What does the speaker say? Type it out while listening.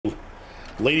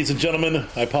Ladies and gentlemen,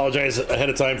 I apologize ahead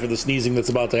of time for the sneezing that's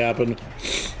about to happen.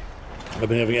 I've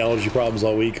been having allergy problems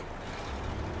all week.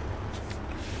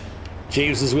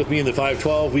 James is with me in the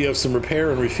 512. We have some repair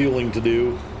and refueling to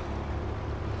do.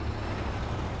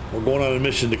 We're going on a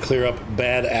mission to clear up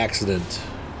bad accident.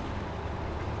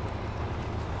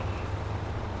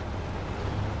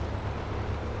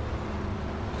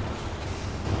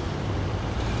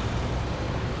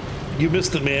 You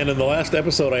missed it, man. In the last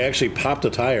episode, I actually popped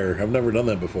a tire. I've never done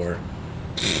that before.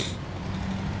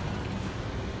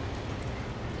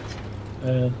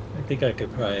 I think I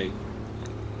could probably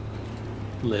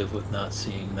live with not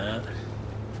seeing that.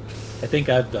 I think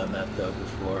I've done that, though,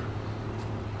 before.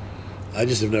 I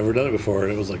just have never done it before,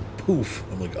 and it was like, poof.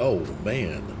 I'm like, oh,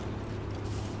 man.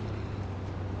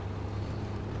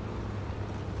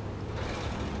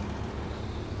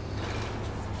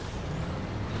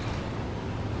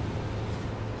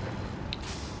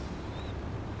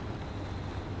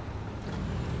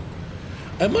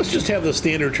 I must just have the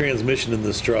standard transmission in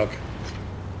this truck.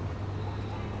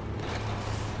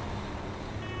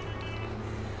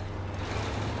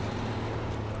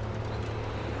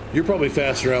 You're probably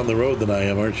faster on the road than I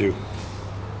am, aren't you?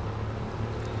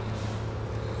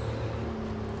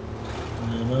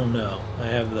 I don't know. I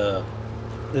have the...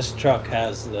 This truck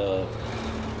has the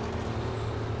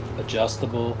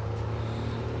adjustable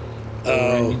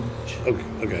range.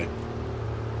 Okay.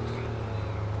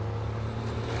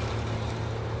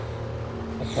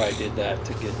 I probably did that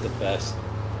to get the best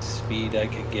speed I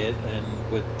could get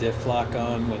and with diff lock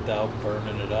on without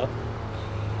burning it up.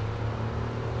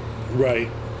 Right.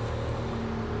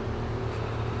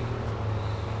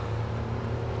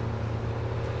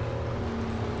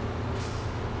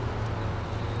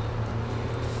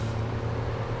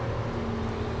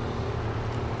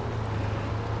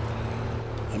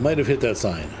 I might have hit that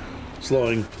sign.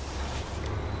 Slowing.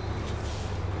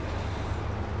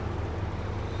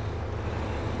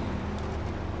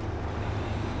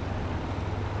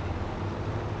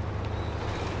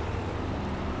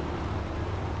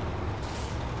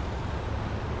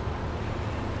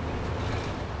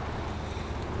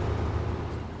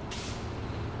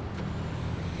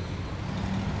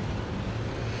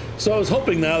 So I was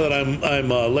hoping now that I'm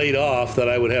laid off that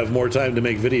I would have more time to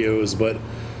make videos, but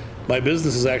my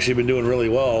business has actually been doing really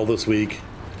well this week,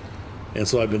 and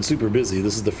so I've been super busy.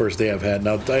 This is the first day I've had.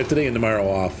 Now I have today and tomorrow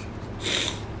off,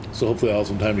 so hopefully I'll have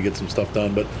some time to get some stuff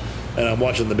done. And I'm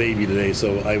watching the baby today,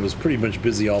 so I was pretty much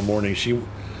busy all morning. She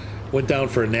went down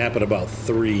for a nap at about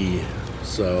 3,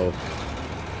 so.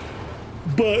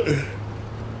 But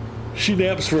she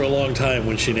naps for a long time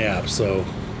when she naps, so.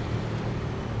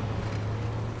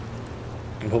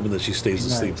 I'm hoping that she stays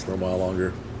asleep for a while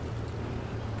longer.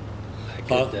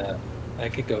 I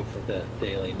could go for the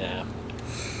daily nap.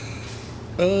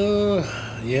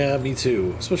 Yeah, me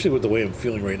too. Especially with the way I'm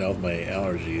feeling right now with my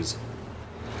allergies.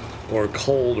 Or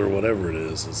cold or whatever it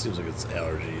is. It seems like it's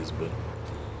allergies, but...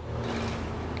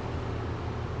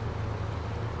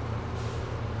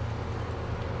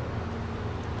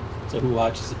 So who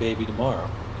watches the baby tomorrow?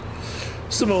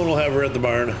 Simone will have her at the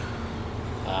barn.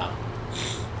 Ah.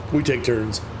 We take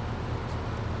turns.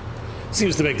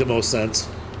 Seems to make the most sense.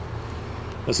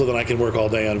 And so then I can work all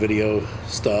day on video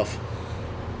stuff.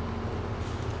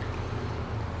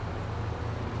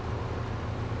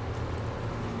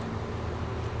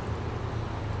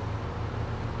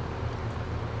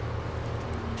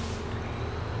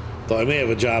 Though I may have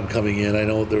a job coming in. I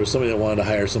know there was somebody that wanted to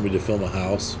hire somebody to film a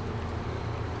house.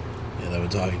 And I've been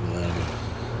talking to them.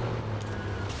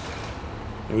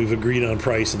 And we've agreed on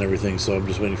price and everything, so I'm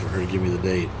just waiting for her to give me the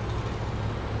date.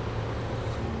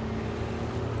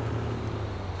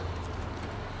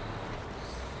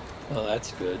 Well,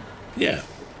 that's good. Yeah.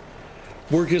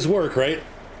 Work is work, right?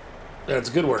 That's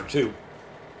good work, too.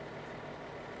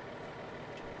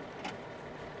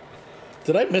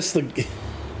 Did I miss the...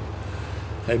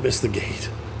 I missed the gate.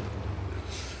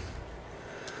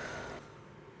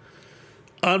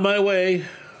 On my way.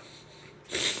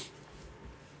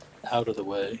 Out of the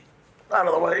way. Out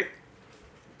of the way.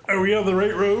 Are we on the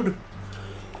right road?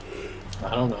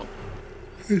 I don't know.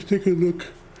 Let's take a look.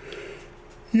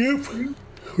 Yep.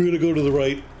 We're gonna go to the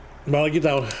right. Molly, get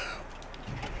down.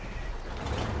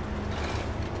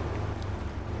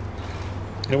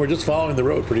 And we're just following the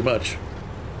road, pretty much.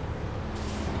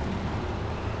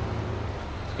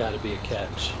 There's got to be a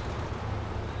catch.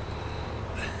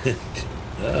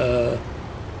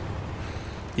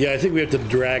 Yeah, I think we have to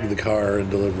drag the car and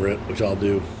deliver it, which I'll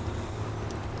do.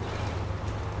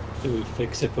 Do we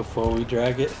fix it before we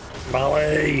drag it?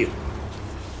 Molly!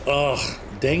 Ugh,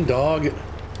 dang dog.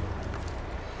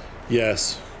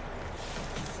 Yes.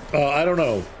 I don't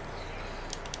know.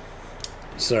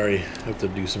 Sorry, I have to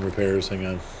do some repairs. Hang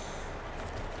on.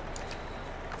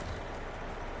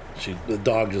 The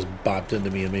dog just bopped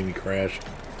into me and made me crash.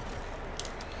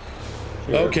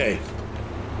 Sure. Okay.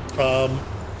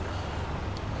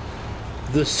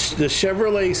 The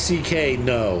Chevrolet CK,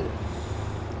 no.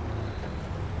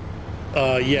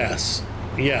 Yes.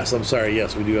 Yes, I'm sorry.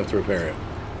 Yes, we do have to repair it.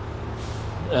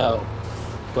 Oh,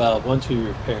 well, once we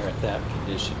repair it, that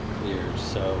condition clears.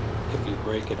 So if you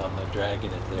break it on the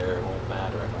dragging it there, it won't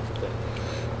matter, I don't think.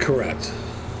 Correct.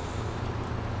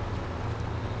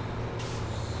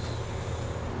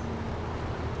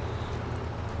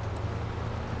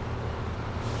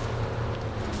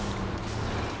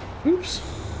 Oops.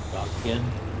 Stop again.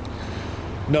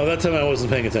 No, that time I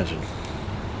wasn't paying attention.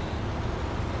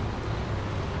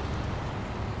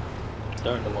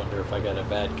 Starting to wonder if I got a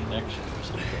bad connection or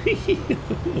something.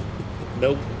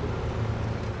 Nope.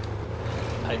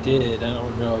 I did. I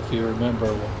don't know if you remember.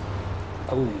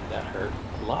 Oh, that hurt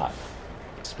a lot.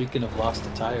 Speaking of lost a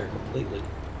tire completely.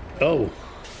 Oh.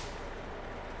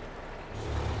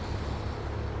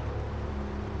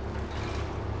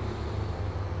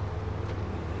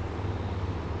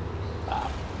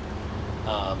 Wow.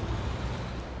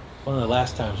 One of the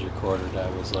last times we recorded, I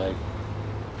was like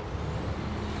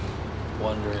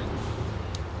wondering,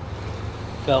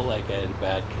 felt like I had a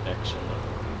bad connection.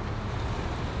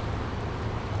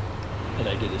 And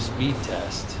I did a speed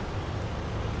test,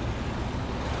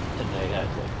 and they had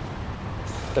like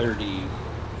 30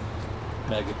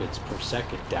 megabits per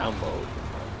second download.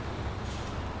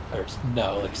 Or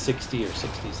no, like 60 or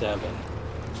 67.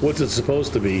 What's it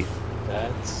supposed to be?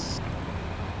 That's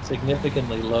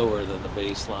significantly lower than the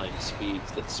baseline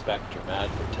speeds that Spectrum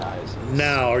advertises.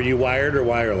 Now, are you wired or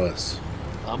wireless?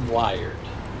 I'm wired.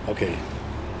 Okay.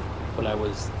 But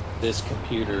this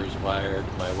computer is wired.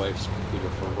 My wife's computer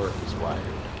for work is wired.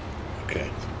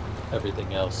 Okay.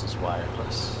 Everything else is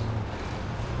wireless.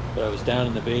 But I was down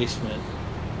in the basement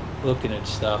looking at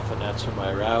stuff, and that's where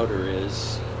my router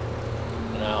is.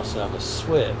 And I also have a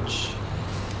switch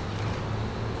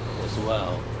as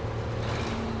well.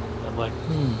 I'm like,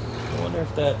 I wonder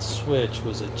if that switch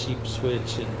was a cheap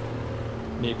switch and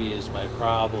maybe is my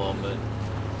problem. And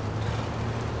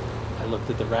I looked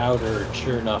at the router, and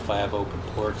sure enough, I have open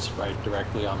ports right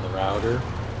directly on the router.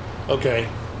 Okay.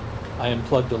 I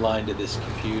unplugged the line to this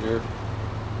computer.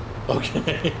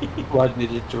 Okay. Plugged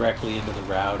it directly into the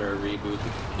router, reboot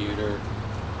the computer.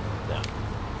 No.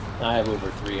 I have over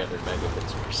 300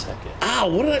 megabits per second. Ow,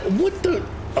 what the?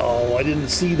 Oh, I didn't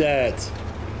see that.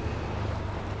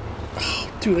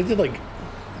 Oh, dude, I did like...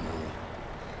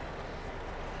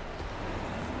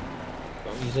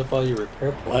 Don't use up all your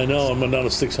repair points. I know, I'm down to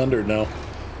 600 now.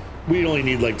 We only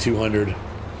need like 200.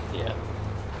 Yeah.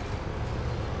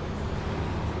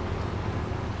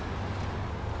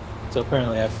 So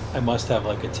apparently I must have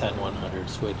like a 10100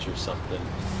 switch or something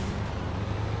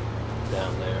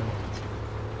down there.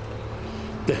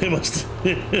 They must...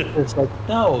 It's like,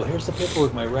 no, here's the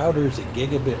paperwork. My router's a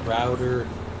gigabit router. I'm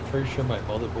pretty sure my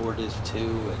motherboard is too,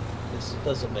 and this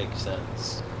doesn't make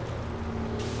sense.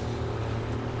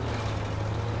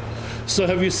 So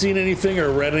have you seen anything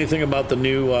or read anything about the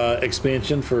new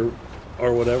expansion for,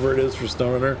 or whatever it is for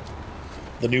Snowrunner?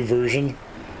 The new version?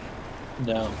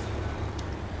 No.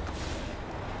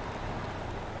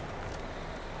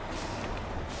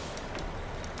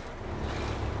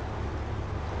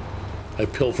 I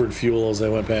pilfered fuel as I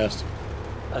went past.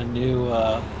 A new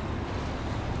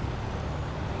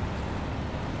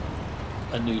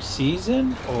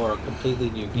season or a completely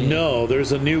new game? No,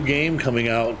 there's a new game coming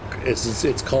out.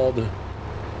 It's called,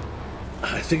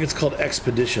 I think it's called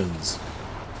Expeditions,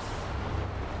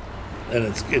 and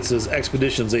it says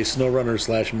Expeditions, a Snowrunner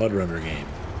 / Mudrunner game.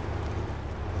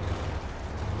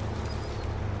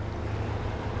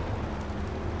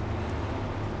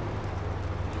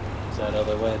 Is that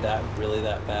other way really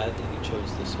that bad that you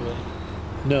chose this way?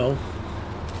 No.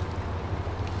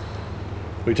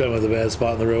 Are you talking about the bad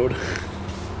spot in the road?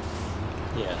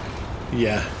 Yeah.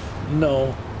 Yeah.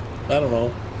 No. I don't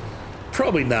know.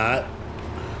 Probably not.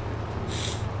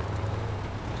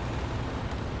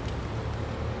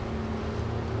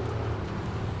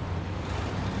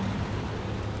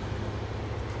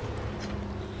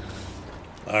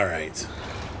 All right.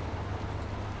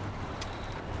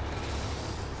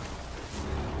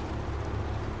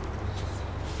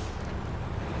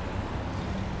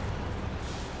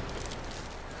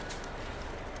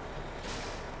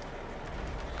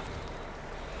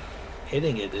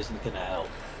 Hitting it isn't going to help.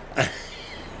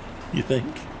 You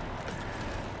think?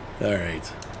 All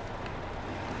right.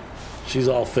 She's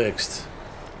all fixed.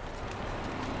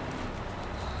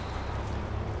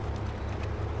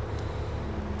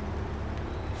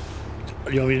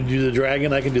 You want me to do the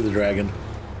dragon? I can do the dragon.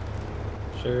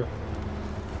 Sure.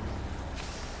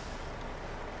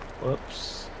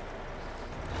 Whoops.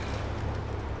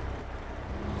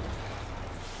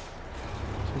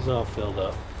 She's all filled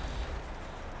up.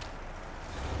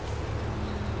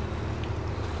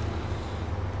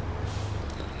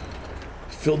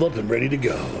 Filled up and ready to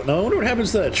go. Now I wonder what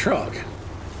happens to that truck.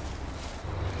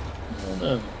 I don't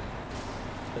know.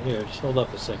 But here, just hold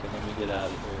up a second. Let me get out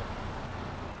of here.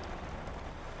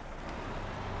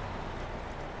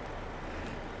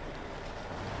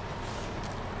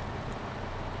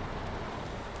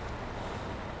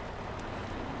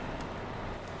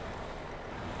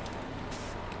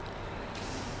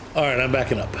 All right, I'm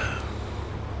backing up.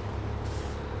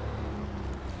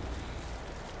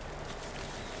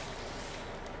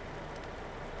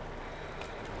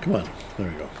 Come on, there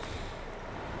we go.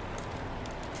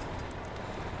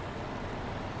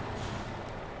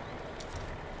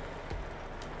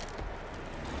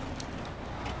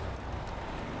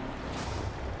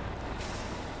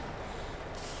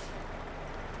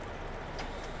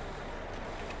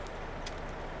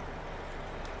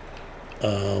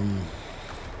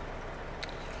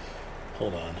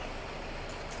 Hold on.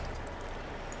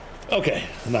 Okay,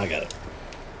 now I got it.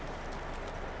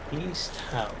 East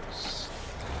House.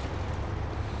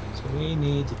 So we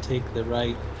need to take the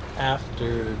right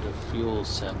after the fuel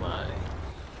semi.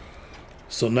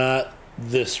 So not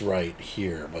this right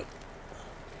here, but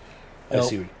I Nope.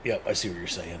 see. Yep, I see what you're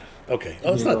saying. Okay,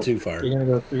 oh, it's not too far. You're gonna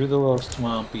go through the little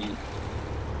swampy,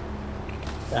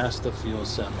 past the fuel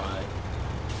semi,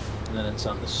 and then it's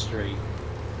on the straight.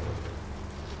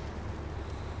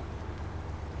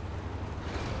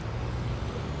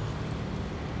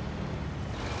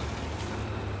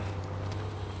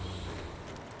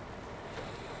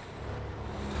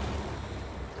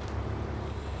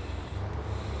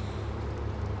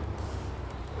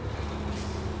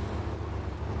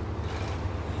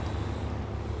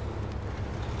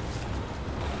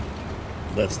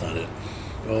 That's not it.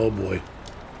 Oh boy.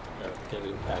 Okay,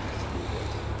 we packed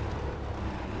this.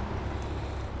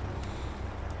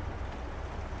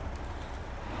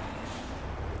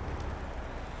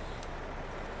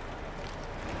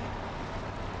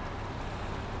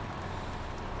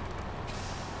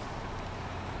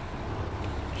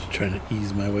 Just trying to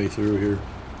ease my way through here.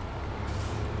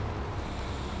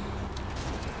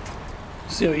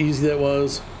 See how easy that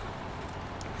was?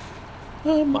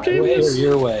 My way or Javius.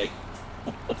 your way?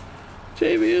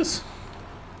 Javius.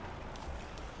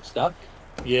 Stuck?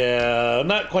 Yeah,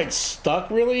 not quite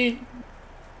stuck, really.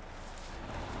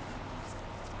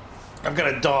 I've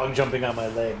got a dog jumping on my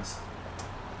legs.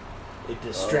 It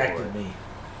distracted me.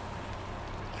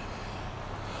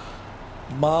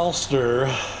 Monster.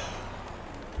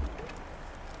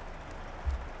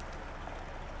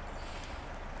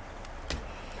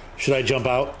 Should I jump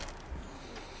out?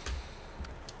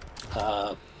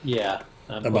 Yeah.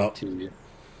 I'm About- going to you.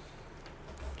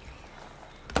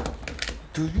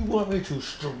 Do you want me to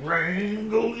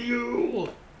strangle you?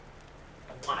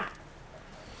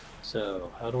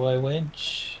 So, how do I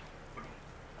winch?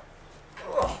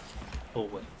 Pull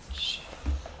winch.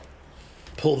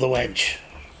 Pull the winch.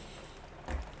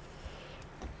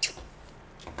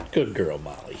 Good girl,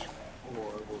 Molly.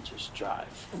 Or we'll just drive.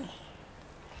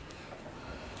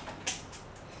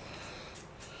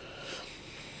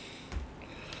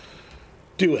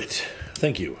 Do it.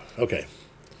 Thank you. Okay.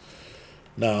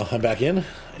 Now I'm back in,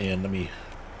 and let me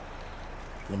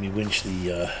winch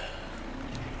the.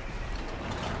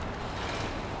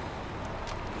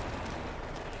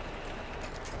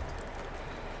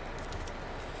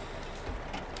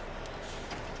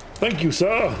 Thank you,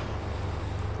 sir.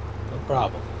 No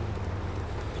problem.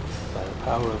 By the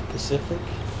power of Pacific,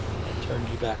 I turned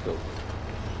you back over.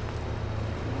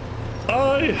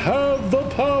 I have the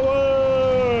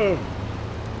power.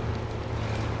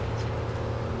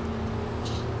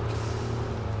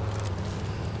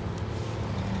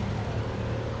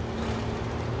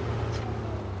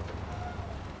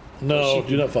 No,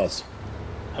 do not fuss.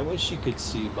 I wish you could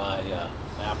see my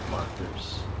map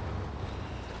markers.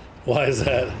 Why is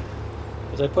that?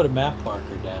 Because I put a map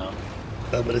marker down.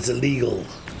 But it's illegal.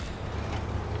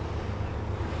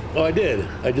 Oh, I did.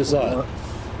 I just saw it.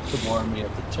 To warn me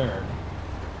of the turn.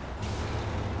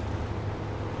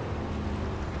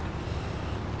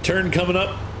 Turn coming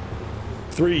up.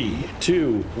 3,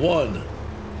 2, 1.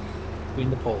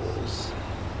 Between the poles.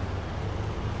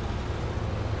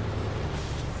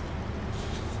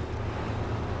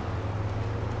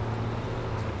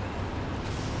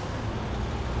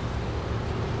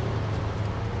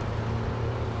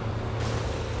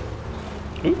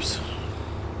 Oops.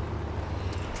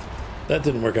 That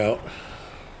didn't work out.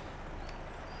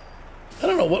 I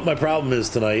don't know what my problem is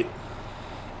tonight.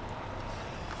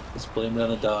 Just blame it on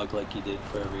the dog like you did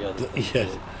for every other thing. Yeah,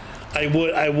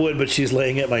 I would, but she's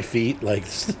laying at my feet. Like,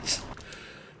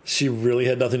 she really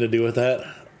had nothing to do with that.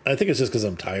 I think it's just because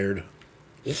I'm tired.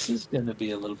 This is going to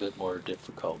be a little bit more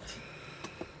difficult.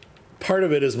 Part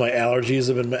of it is my allergies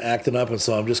have been acting up, and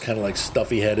so I'm just kind of like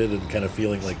stuffy headed and kind of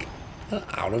feeling like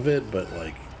not out of it, but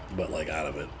like out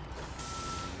of it.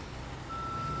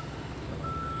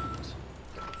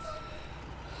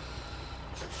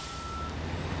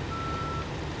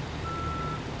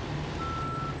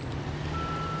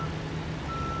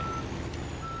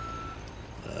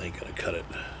 I ain't gonna cut it.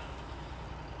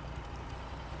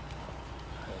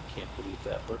 I can't believe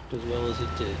that worked as well as it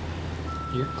did.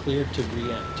 You're clear to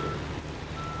re-enter.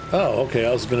 Oh, okay.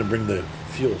 I was gonna bring the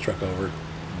fuel truck over,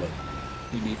 but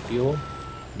You need fuel?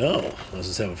 no, I was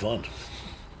just having fun.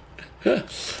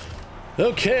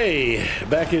 Okay,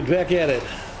 back at it.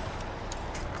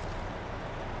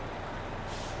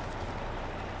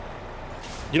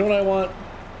 You know what I want?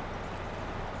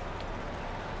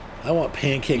 I want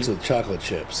pancakes with chocolate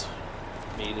chips.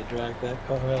 Me to drag that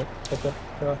car out, pickup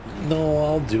truck? No,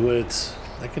 I'll do it.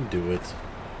 I can do it.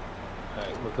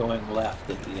 Alright, we're going left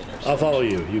at the intersection. I'll follow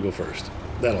you. You go first.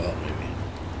 That'll help maybe.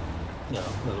 No,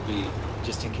 it'll be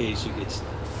just in case you get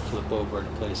flip over in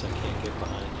a place I can't get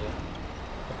behind you.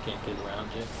 I can't get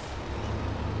around you.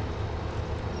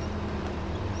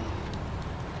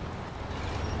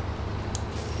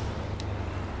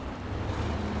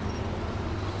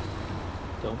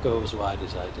 Don't go as wide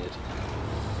as I did.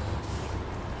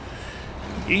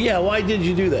 Yeah, why did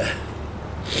you do that?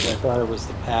 Because I thought it was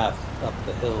the path up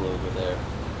the hill over there.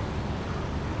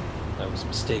 I was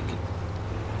mistaken.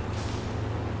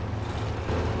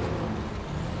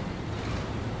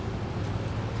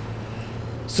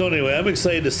 So anyway, I'm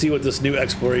excited to see what this new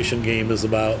exploration game is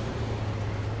about.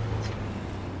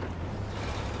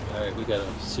 Alright, we got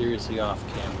a seriously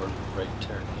off-camber right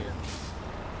turn here.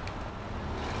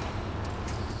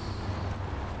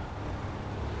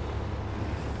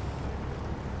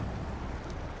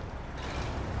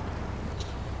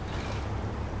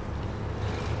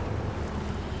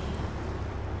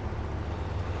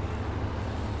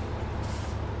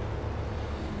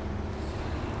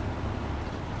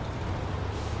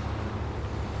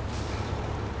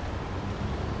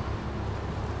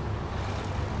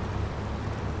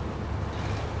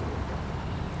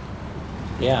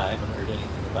 Yeah, I haven't heard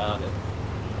anything about it.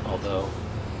 Although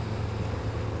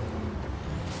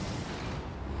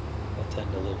I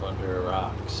tend to live under a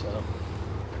rock, so.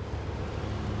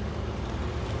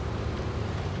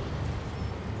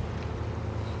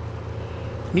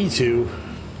 Me too.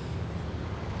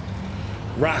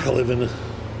 Rock living.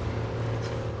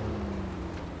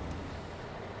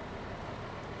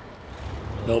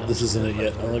 Nope, this isn't it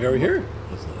yet. Oh, look over here.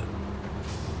 That's not it.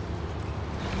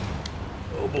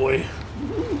 Oh boy.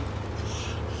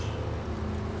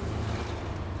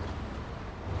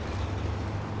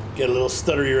 Get a little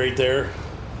stuttery right there.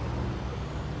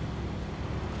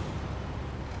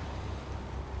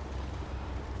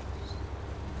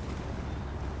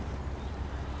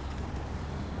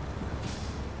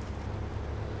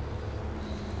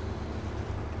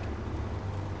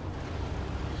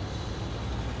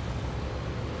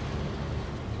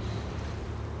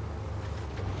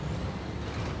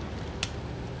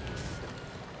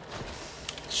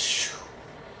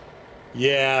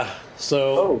 Yeah,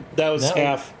 so that was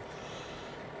half.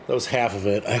 That was half of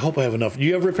it. I hope I have enough. Do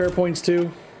you have repair points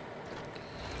too?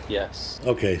 Yes.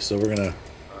 Okay, so we're gonna.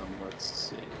 Let's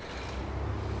see.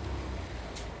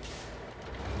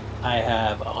 I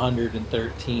have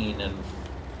 113 and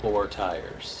 4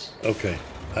 tires. Okay,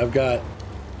 I've got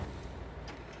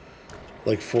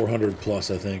like 400 plus,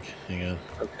 I think. Hang on.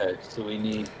 Okay, so we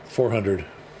need 400.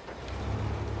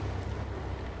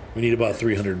 We need about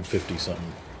 350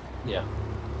 something. Yeah.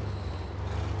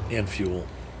 And fuel.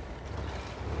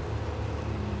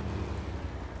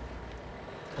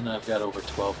 And I've got over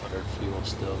 1,200 fuel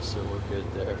still, so we're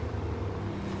good there.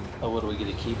 Oh, what, are we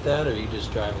going to keep that, or are you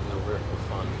just driving over it for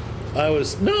fun?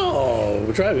 No,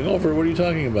 we're driving over. What are you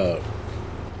talking about?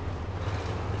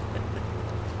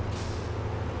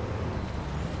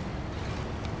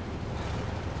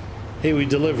 Hey, we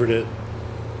delivered it.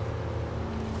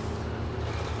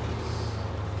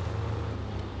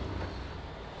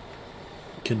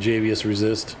 Can Javius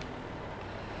resist?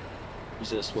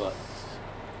 Resist what?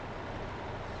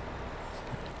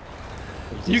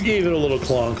 You gave it a little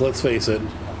clonk, let's face it.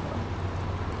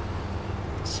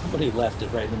 Somebody left it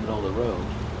right in the middle of the road.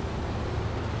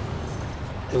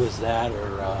 It was that,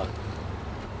 or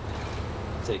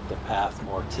take the path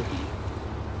more tippy.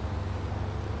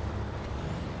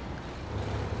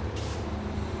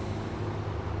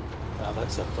 Wow,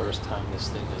 that's the first time this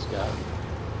thing has gotten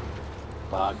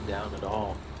bogged down at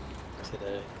all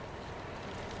today.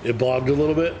 It bogged a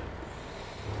little bit?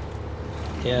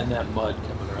 Yeah, and that mud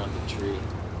coming around the tree.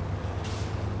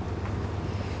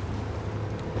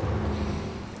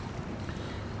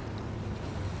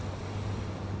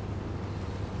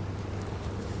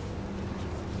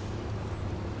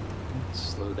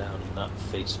 Slow down and not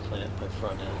face plant my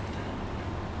front end.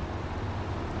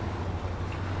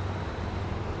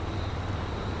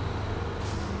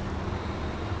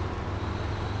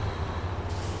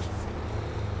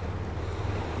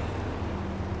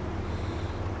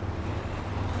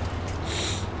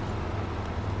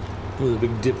 Ooh, a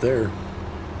big dip there.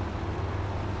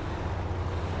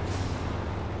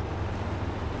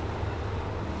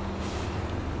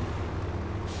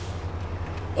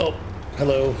 Oh,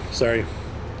 hello. Sorry.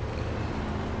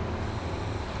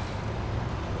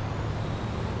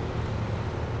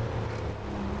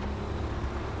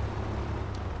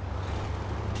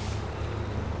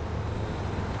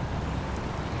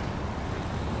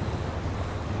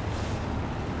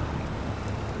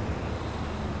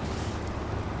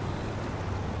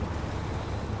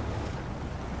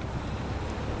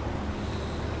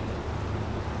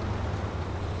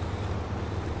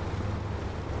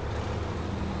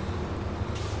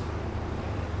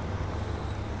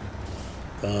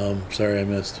 Sorry I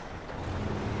missed.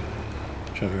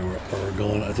 I'm trying to figure out where we're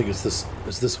going. I think it's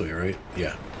this way, right?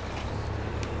 Yeah.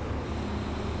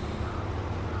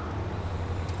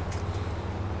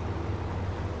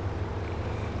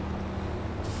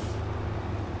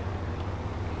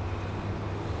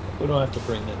 We don't have to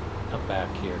bring it up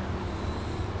back here.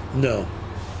 No.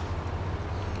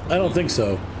 I don't think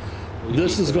so.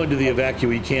 This is going to the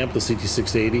evacuee camp, the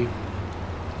CT-680.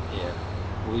 Yeah.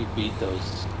 We beat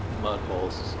those mud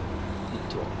holes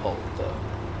into a pulp, though.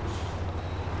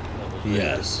 That was really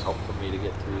Yes. help for me to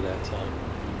get through that time.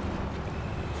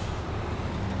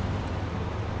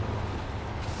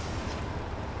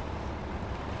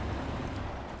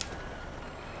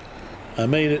 I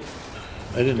made it.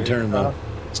 I didn't turn though.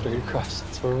 Straight across.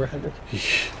 That's where we're headed.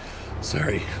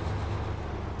 Sorry.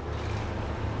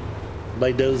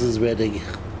 My nose is ready.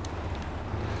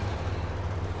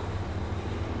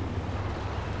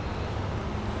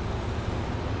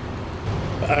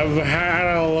 I've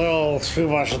had a little too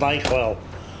much Nyquil.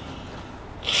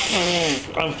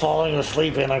 I'm falling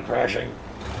asleep and I'm crashing.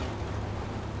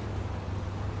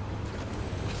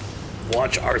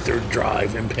 Watch Arthur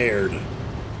drive impaired.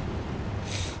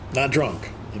 Not drunk,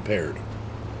 impaired.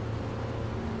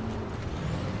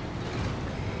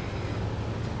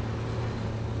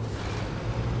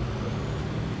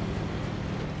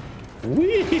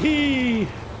 Whee!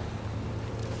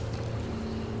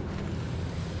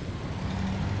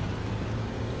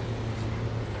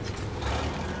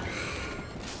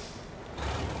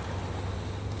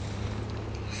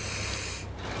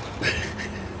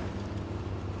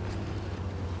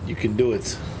 You can do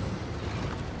it.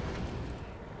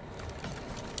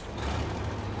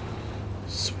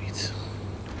 Sweet.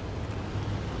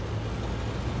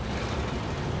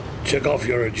 Check off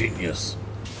you're a genius.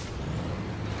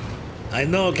 I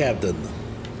know, Captain.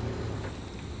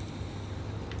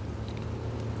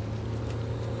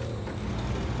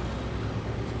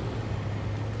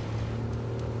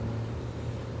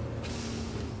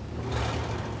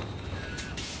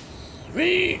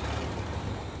 Me.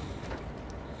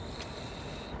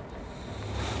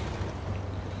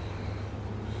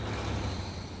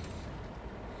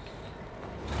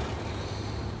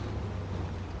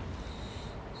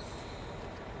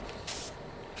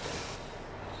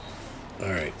 All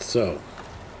right, so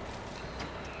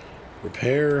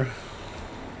repair.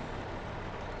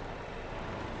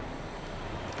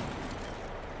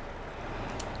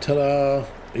 Ta-da!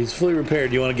 He's fully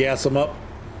repaired. You want to gas him up?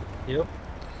 Yep.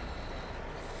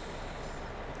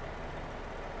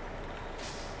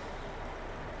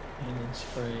 Maintenance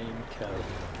frame, cowed.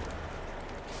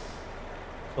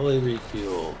 Fully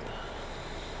refueled.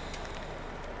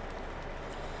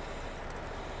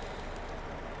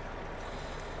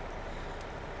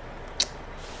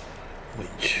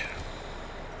 Winch.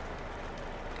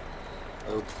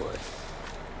 Oh boy.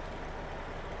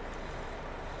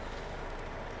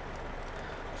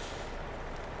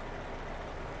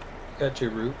 Got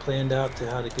your route planned out to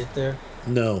how to get there?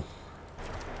 No.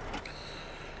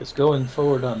 Because going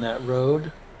forward on that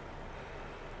road,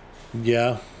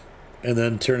 Yeah. And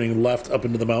then turning left up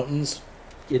into the mountains.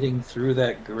 getting through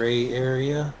that gray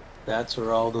area, that's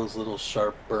where all those little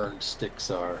sharp burned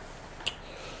sticks are.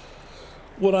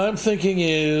 What I'm thinking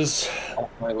is,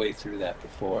 Walked my way through that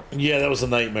before. yeah, that was a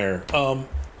nightmare. What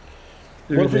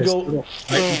Through if we this go? little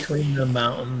right between the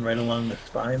mountain, right along the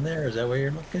spine there. Is that where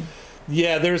you're looking?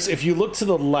 Yeah, there's. If you look to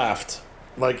the left,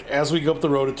 like as we go up the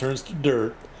road, it turns to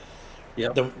dirt.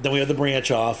 Yep. Then we have the branch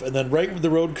off, and then the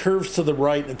road curves to the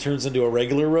right and turns into a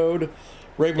regular road.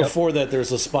 Right Yep. before that,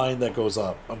 there's a spine that goes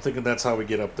up. I'm thinking that's how we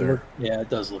get up there. Yeah, it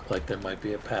does look like there might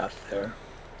be a path there.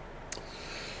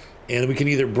 And we can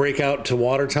either break out to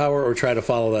Water Tower or try to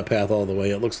follow that path all the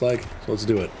way, it looks like. So let's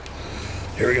do it.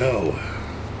 Here we go.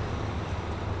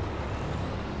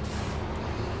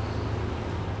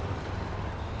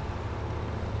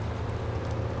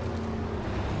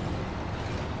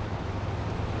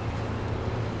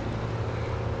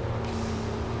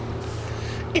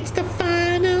 It's the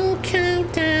final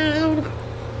countdown.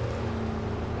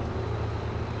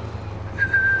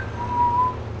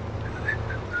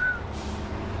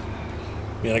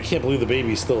 Man, I can't believe the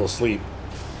baby's still asleep.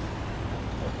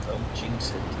 Don't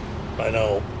jinx it. I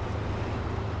know.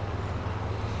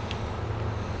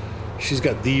 She's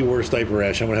got the worst diaper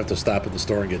rash. I'm going to have to stop at the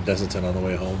store and get Desitin on the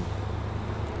way home.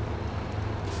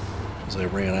 As I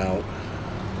ran out.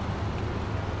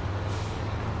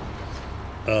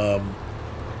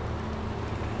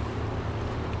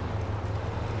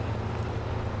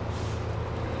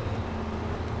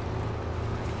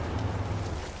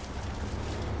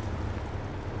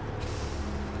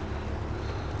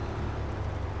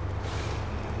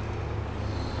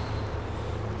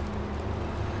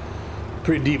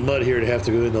 Pretty deep mud here to have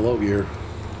to go into low gear.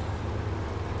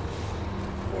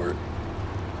 Or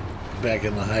back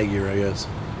in the high gear, I guess.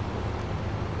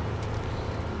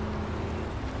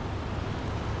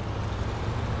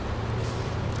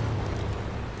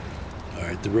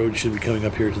 Alright, the road should be coming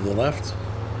up here to the left.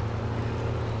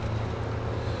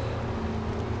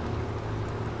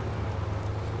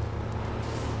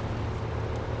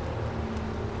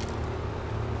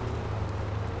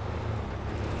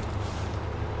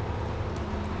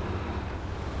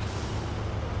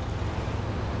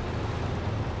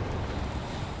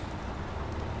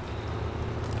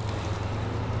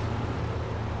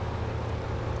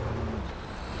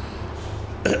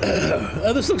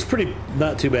 This looks pretty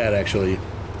not too bad, actually.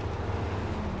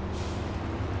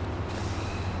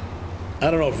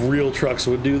 I don't know if real trucks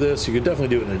would do this. You could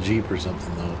definitely do it in a Jeep or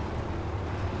something, though.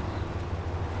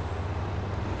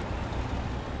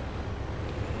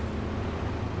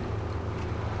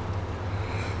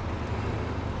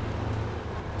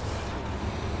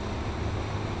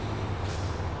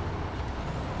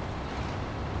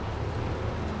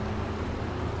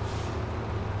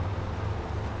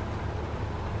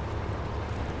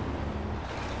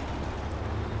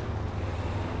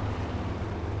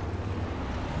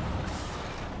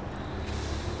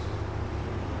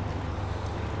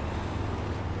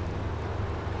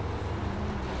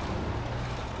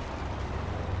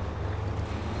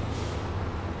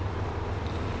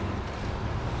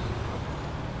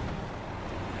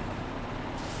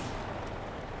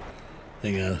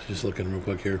 Hang on, just looking real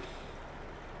quick here.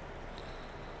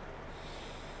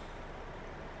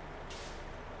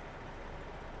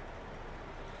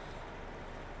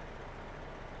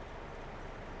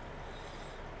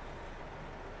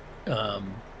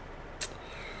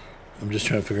 I'm just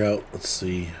trying to figure out, let's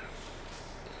see.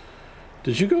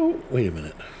 Did you go? Wait a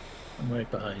minute. I'm right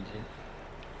behind you.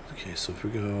 Okay, so if we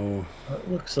go...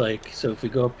 It looks like, so if we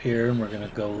go up here and we're going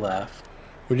to go left.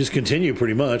 We just continue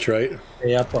pretty much, right?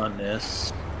 Stay up on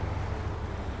this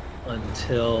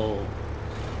until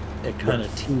it kind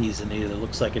of tees and either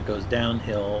looks like it goes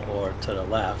downhill or to the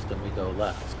left, and we go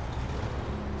left.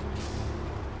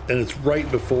 And it's right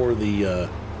before the...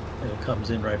 And it comes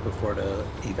in right before the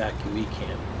evacuee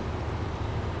camp.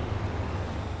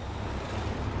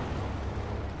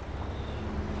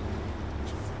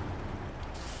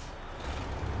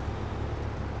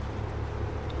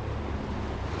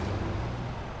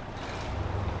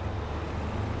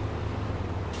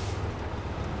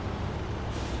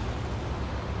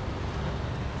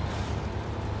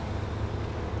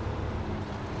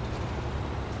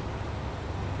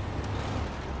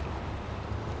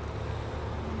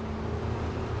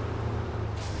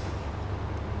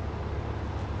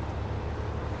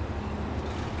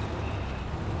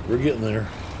 We're getting there.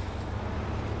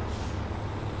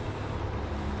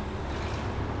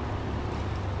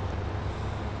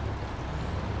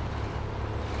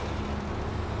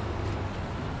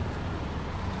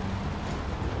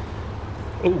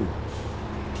 Oh.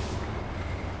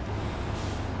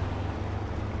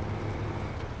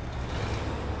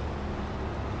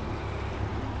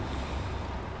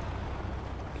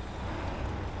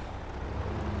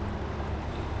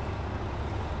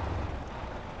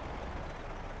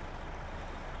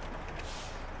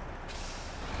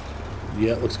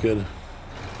 Yeah, it looks good.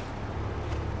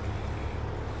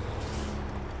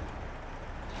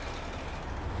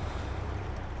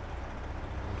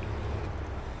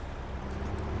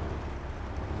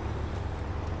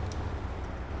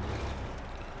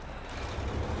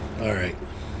 All right.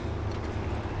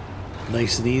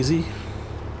 Nice and easy.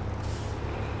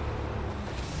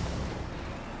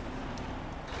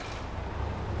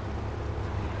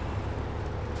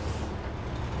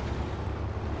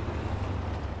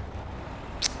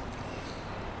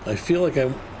 I feel like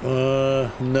I'm...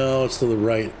 no, it's to the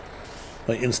right.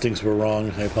 My instincts were wrong.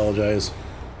 I apologize.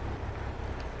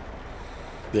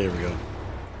 There we go.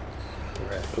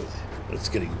 Correct. Oh, it's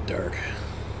getting dark.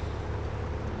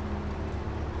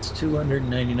 It's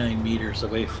 299 meters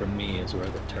away from me is where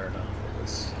the turnoff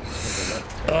is. Where the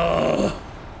left turn. Oh!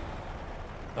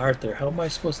 Arthur, how am I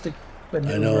supposed to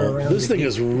maneuver I know. around This the thing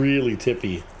is really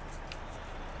tippy.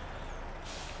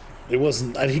 It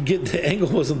wasn't... I didn't get... The angle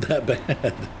wasn't that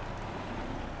bad.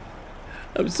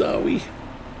 I'm sorry.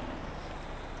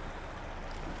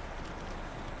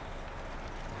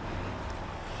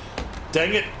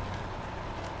 Dang it.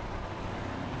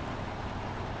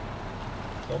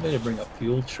 Told me to bring a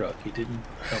fuel truck. He didn't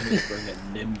tell me to bring a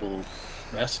nimble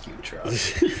rescue truck.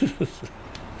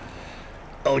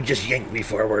 Oh, just yank me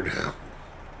forward.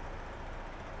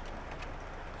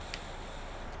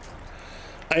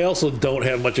 I also don't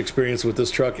have much experience with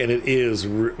this truck, and it is,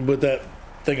 with that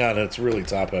thing on it, it's really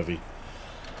top heavy.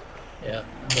 Yeah.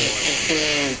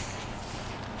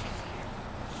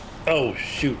 Oh,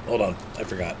 shoot. Hold on. I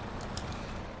forgot.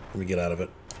 Let me get out of it.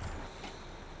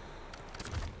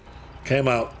 Okay, I'm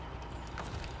out.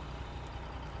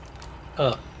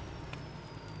 Oh.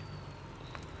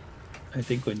 I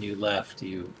think when you left,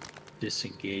 you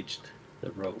disengaged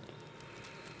the rope.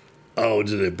 Oh,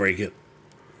 did it break it?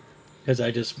 Because I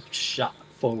just shot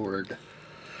forward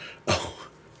Oh.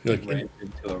 and ran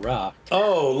into a rock.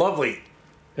 Oh, lovely.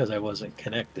 Because I wasn't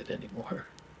connected anymore.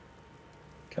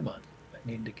 Come on. I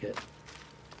need to get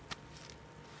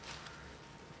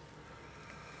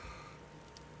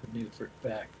maneuvered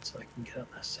back so I can get on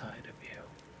the side of you.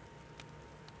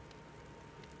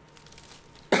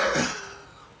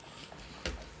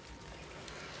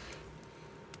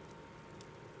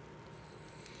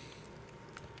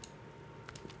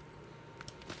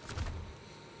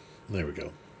 There we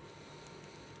go.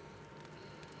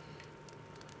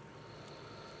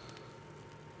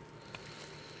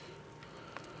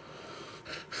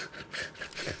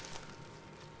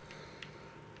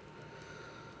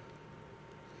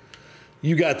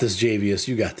 You got this, Javius.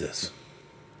 You got this.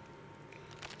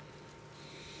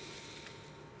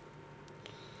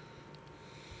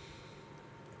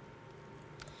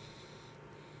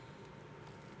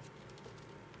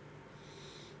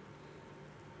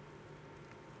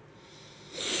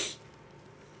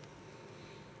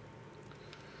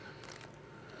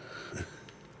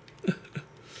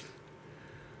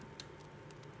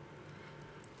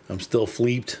 I'm still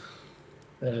fleeped.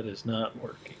 That is not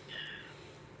working.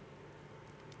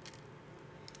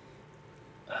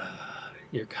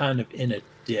 You're kind of in a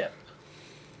dip.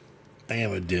 I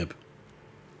am a dip.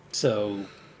 So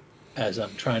as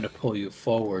I'm trying to pull you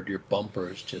forward, your bumper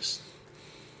is just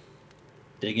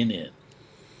digging in.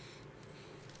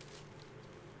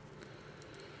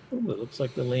 Ooh, it looks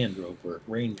like the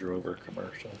Range Rover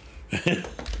commercial.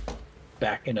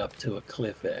 Backing up to a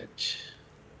cliff edge.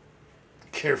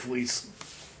 Carefully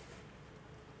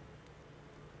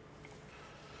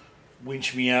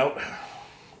winch me out.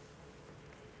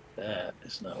 That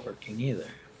is not working either.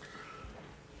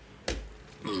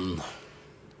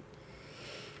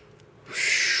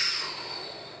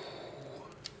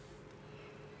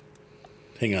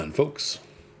 Hang on, folks.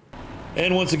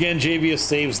 And once again, Javius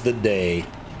saves the day.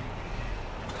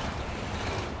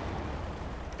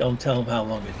 Don't tell him how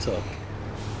long it took.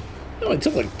 No, it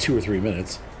took like 2 or 3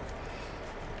 minutes.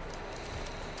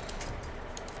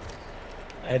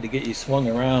 I had to get you swung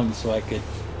around so I could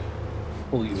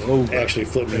pull you over. Actually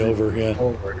flip me over, yeah.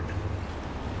 Forward.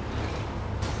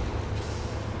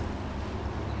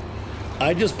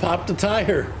 I just popped a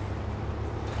tire.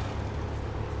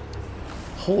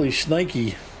 Holy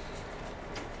shnikey.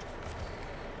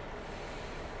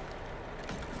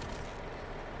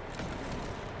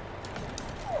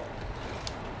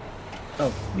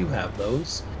 Oh, you have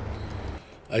those.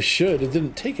 I should. It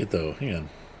didn't take it, though. Hang on.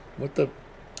 What the...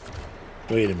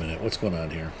 Wait a minute. What's going on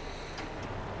here?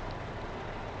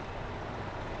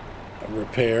 A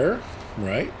repair.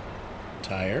 Right.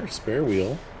 Tire. Spare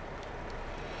wheel.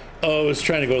 Oh, it's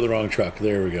trying to go to the wrong truck.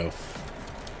 There we go.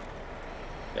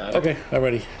 Got it. Okay, I'm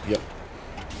ready. Yep.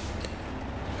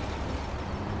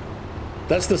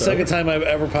 That's the second time I've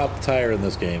ever popped a tire in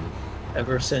this game.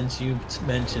 Ever since you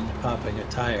mentioned popping a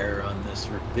tire on this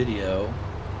video,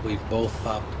 we've both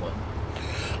popped one.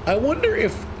 I wonder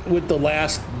if with the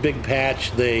last big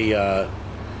patch they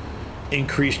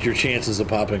increased your chances of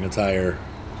popping a tire.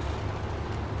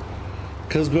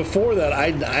 Because before that,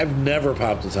 I've never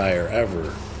popped a tire,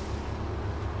 ever.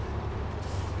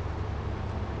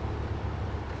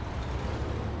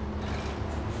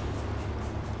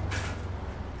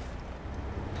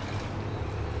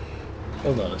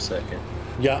 Hold on a second.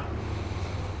 Yeah.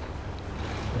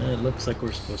 It looks like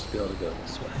we're supposed to be able to go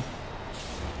this way.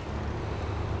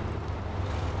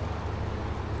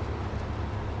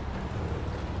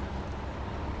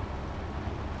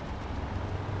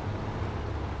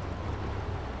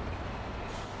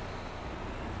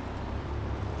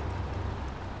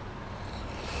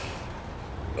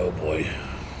 Oh boy.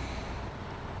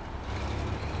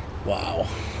 Wow.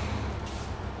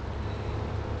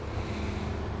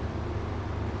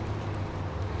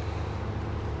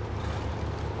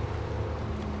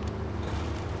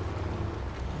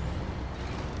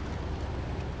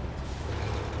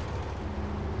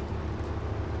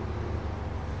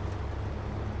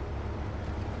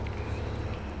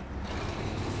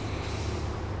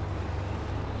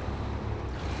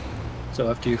 So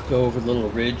after you go over the little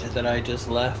ridge that I just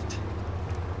left,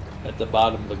 at the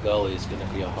bottom of the gully is going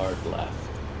to be a hard left.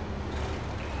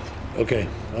 Okay,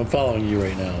 I'm following you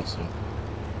right now, so.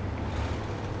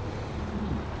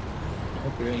 I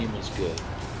hope your aim is good.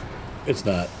 It's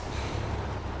not.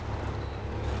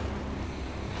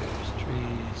 There's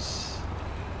trees.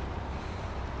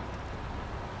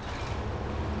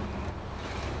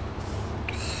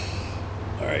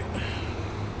 All right.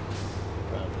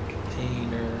 Around the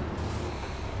container.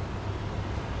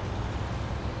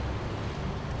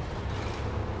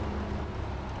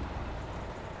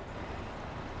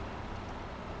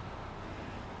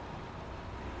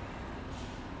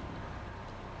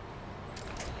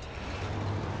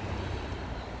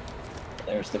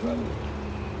 There's the road.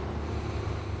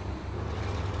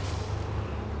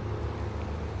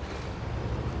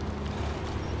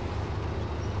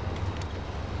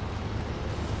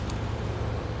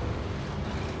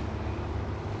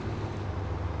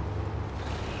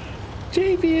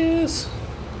 Javius!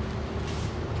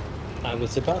 I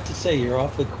was about to say you're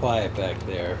awfully quiet back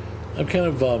there. I'm kind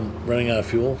of running out of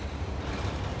fuel.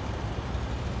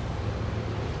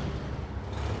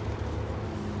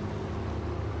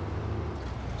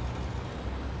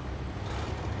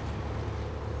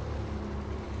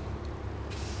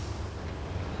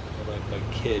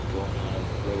 Kid going on a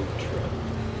road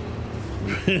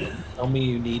trip. Tell me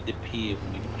you need to pee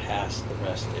when you pass the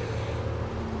rest area.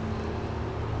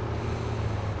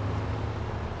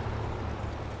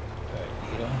 Alright,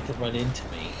 you don't have to run into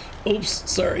me.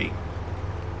 Oops, sorry.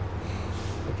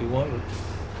 If you want.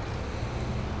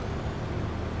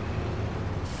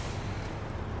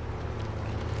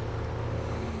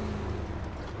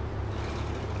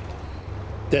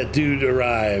 That dude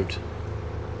arrived.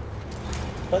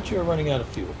 Thought you were running out of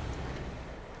fuel.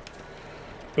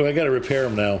 Oh, I gotta repair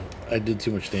him now. I did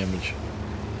too much damage.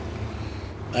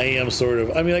 I am sort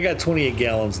of. I mean, I got 28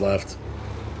 gallons left.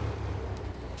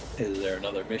 Is there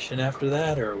another mission after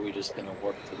that, or are we just gonna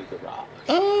warp to the garage?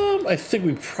 I think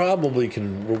we probably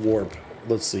can warp.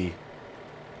 Let's see.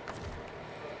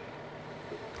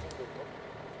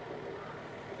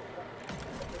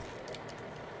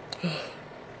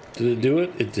 Did it do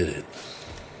it? It did it.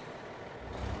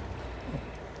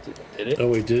 Did it? Oh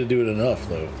wait, did it do it enough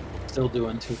though? Still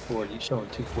doing 240, showing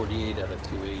 248 out of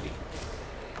 280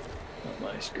 on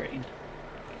my screen.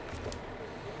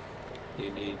 You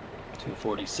need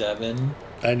 247.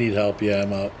 I need help. Yeah,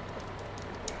 I'm out.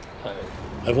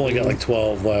 I've only got like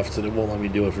 12 left, and it won't let me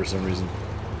do it for some reason.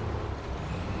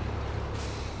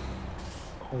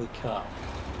 Holy cow!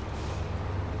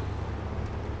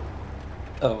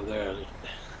 Oh, there.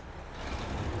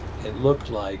 It looked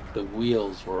like the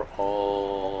wheels were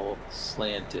all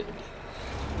slanted.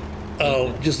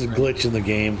 Oh, just a glitch in the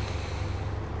game.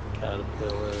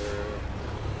 Caterpillar.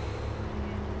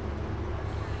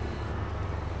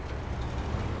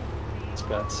 It's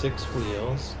got 6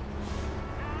 wheels.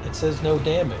 It says no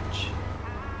damage.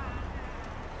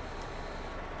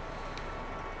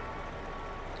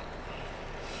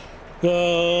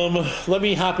 Let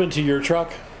me hop into your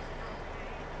truck.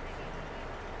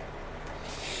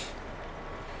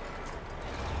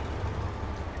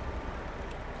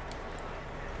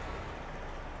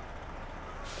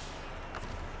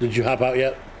 Did you hop out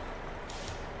yet?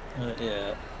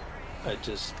 Yeah, I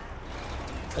just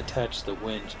attached the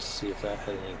winch to see if that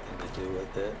had anything to do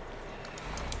with it.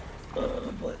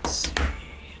 Let's see.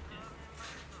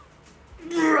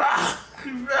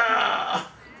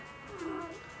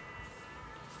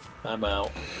 I'm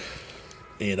out.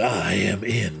 And I am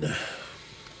in.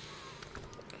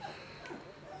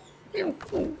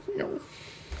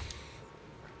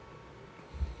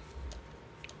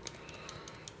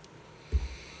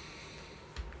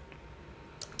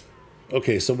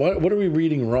 Okay, so what are we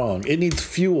reading wrong? It needs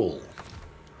fuel.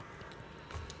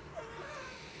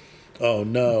 Oh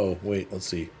no! Wait, let's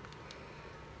see.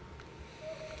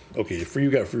 Okay, for you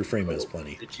got free frame is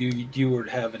plenty. That you were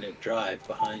having it drive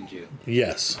behind you.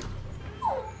 Yes.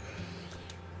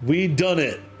 We done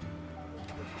it.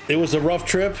 It was a rough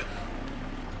trip.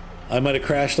 I might have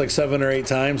crashed like 7 or 8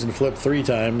 times and flipped 3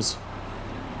 times.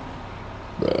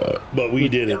 But we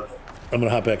did it. I'm gonna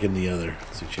hop back in the other.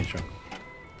 Let's see, change from.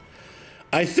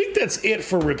 I think that's it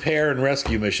for repair and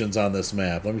rescue missions on this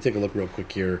map. Let me take a look real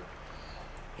quick here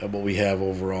at what we have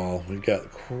overall. We've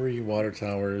got quarry, water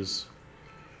towers,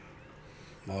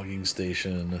 logging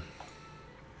station.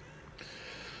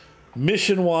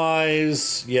 Mission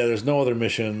wise, yeah, there's no other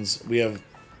missions. We have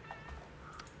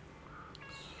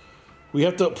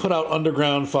to put out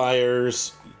underground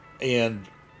fires and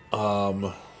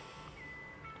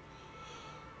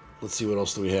let's see, what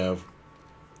else do we have?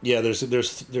 Yeah,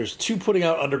 there's 2 putting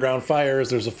out underground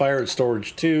fires. There's a fire at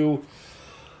storage 2.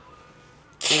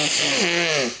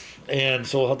 And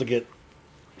so we'll have to get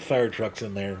fire trucks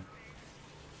in there.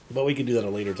 But we can do that at a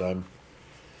later time.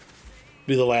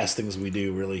 Be the last things we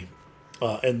do, really.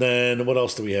 And then what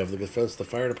else do we have? That's the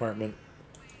fire department.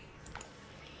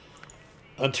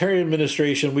 Ontario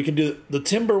administration, we can do the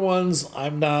timber ones.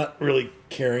 I'm not really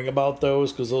caring about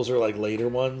those because those are like later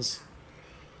ones.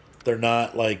 They're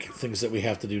not like things that we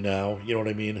have to do now. You know what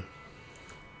I mean?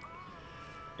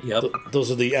 Yep.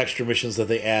 Those are the extra missions that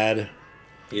they add.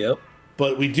 Yep.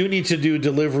 But we do need to do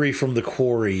delivery from the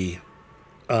quarry.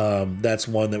 That's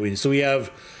one that we... So we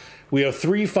have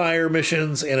 3 fire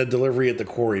missions and a delivery at the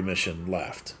quarry mission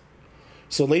left.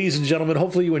 So ladies and gentlemen,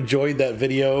 hopefully you enjoyed that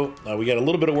video. We got a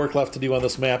little bit of work left to do on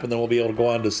this map, and then we'll be able to go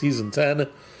on to Season 10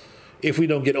 if we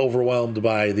don't get overwhelmed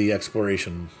by the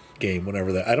exploration game,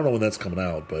 whenever that... I don't know when that's coming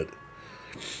out, but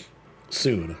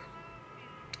soon.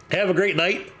 Have a great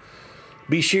night.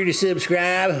 Be sure to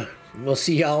subscribe. We'll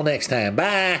see y'all next time.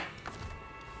 Bye.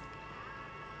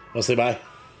 Want to say bye?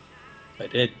 I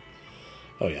did.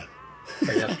 Oh, yeah.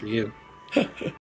 Right after you.